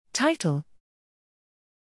Title: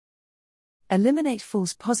 Eliminate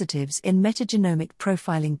false positives in metagenomic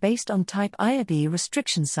profiling based on type IIB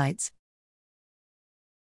restriction sites.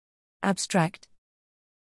 Abstract: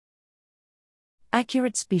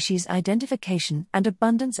 Accurate species identification and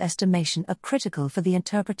abundance estimation are critical for the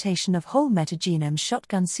interpretation of whole metagenome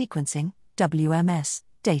shotgun sequencing (WMS)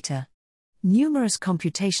 data. Numerous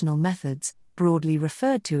computational methods, broadly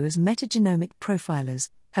referred to as metagenomic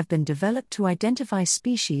profilers, have been developed to identify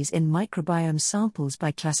species in microbiome samples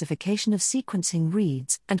by classification of sequencing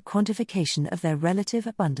reads and quantification of their relative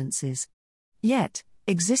abundances. Yet,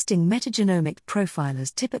 existing metagenomic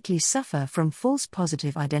profilers typically suffer from false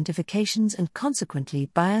positive identifications and consequently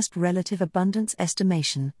biased relative abundance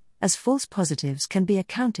estimation, as false positives can be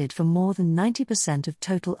accounted for more than 90% of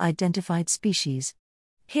total identified species.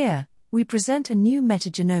 Here, we present a new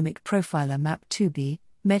metagenomic profiler MAP2B,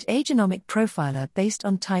 metagenomic profiler based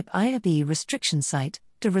on type IIB restriction site,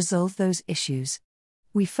 to resolve those issues.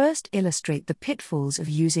 We first illustrate the pitfalls of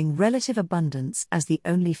using relative abundance as the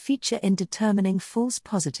only feature in determining false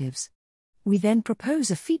positives. We then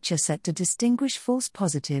propose a feature set to distinguish false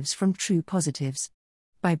positives from true positives.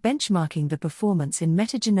 By benchmarking the performance in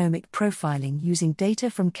metagenomic profiling using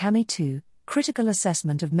data from CAMI2, Critical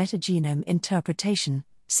Assessment of Metagenome Interpretation,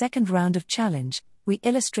 second round of challenge, we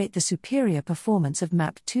illustrate the superior performance of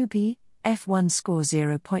MAP2B, F1 score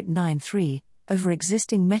 0.93, over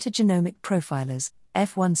existing metagenomic profilers.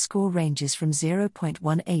 F1 score ranges from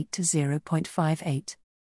 0.18 to 0.58.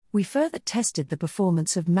 We further tested the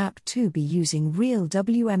performance of MAP2B using real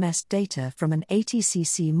WMS data from an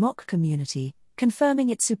ATCC mock community, confirming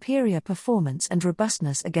its superior performance and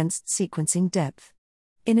robustness against sequencing depth.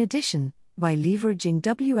 In addition, by leveraging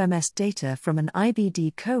WMS data from an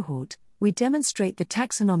IBD cohort, we demonstrate the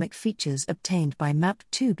taxonomic features obtained by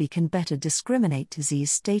MAP2B can better discriminate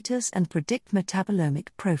disease status and predict metabolomic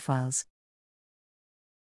profiles.